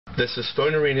This is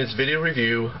Phone Arena's video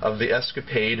review of the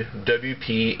Escapade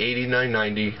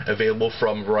WP8990 available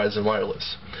from Verizon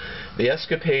Wireless. The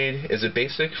Escapade is a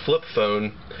basic flip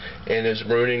phone and is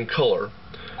maroon in color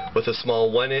with a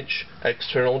small 1-inch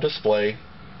external display,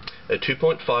 a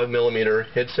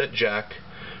 2.5mm headset jack,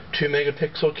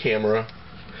 2-megapixel camera,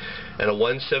 and a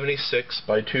 176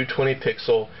 by 220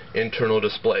 pixel internal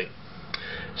display.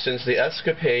 Since the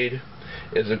Escapade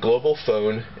is a global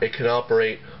phone, it can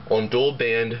operate on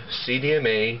dual-band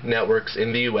CDMA networks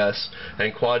in the US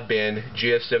and quad-band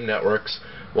GSM networks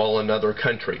while in other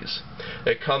countries.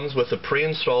 It comes with a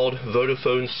pre-installed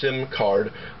Vodafone SIM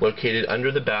card located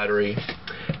under the battery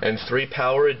and 3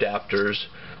 power adapters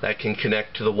that can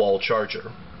connect to the wall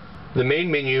charger. The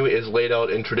main menu is laid out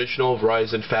in traditional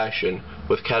Verizon fashion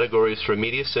with categories for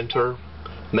media center,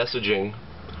 messaging,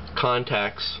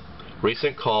 contacts,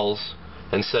 recent calls,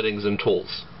 and settings and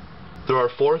tools. There are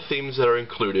 4 themes that are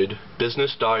included: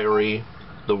 Business Diary,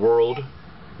 The World,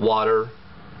 Water,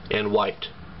 and White.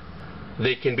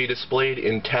 They can be displayed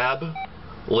in tab,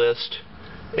 list,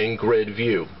 and grid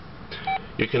view.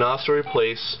 You can also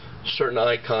replace certain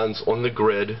icons on the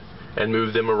grid and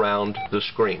move them around the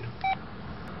screen.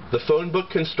 The phone book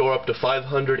can store up to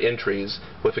 500 entries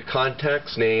with a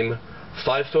contact's name,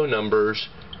 5 phone numbers,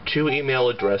 2 email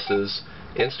addresses,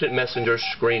 instant messenger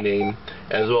screen name,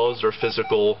 as well as their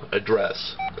physical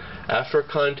address. After a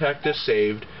contact is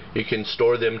saved, you can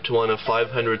store them to one of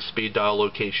 500 speed dial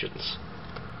locations.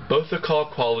 Both the call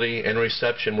quality and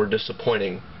reception were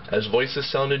disappointing, as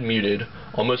voices sounded muted,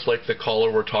 almost like the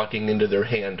caller were talking into their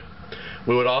hand.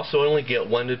 We would also only get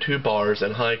 1 to 2 bars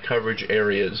in high coverage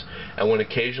areas and would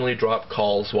occasionally drop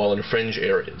calls while in fringe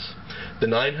areas. The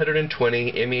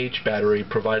 920 mAh battery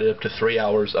provided up to 3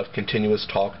 hours of continuous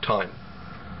talk time.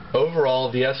 Overall,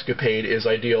 the Escapade is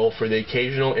ideal for the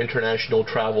occasional international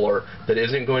traveler that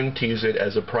isn't going to use it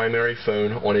as a primary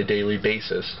phone on a daily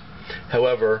basis.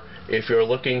 However, if you're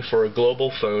looking for a global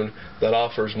phone that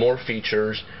offers more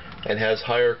features and has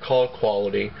higher call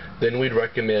quality, then we'd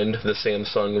recommend the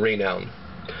Samsung Renown.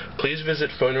 Please visit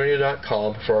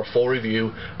PhoneArena.com for our full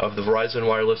review of the Verizon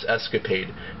Wireless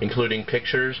Escapade, including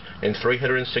pictures and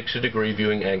 360-degree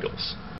viewing angles.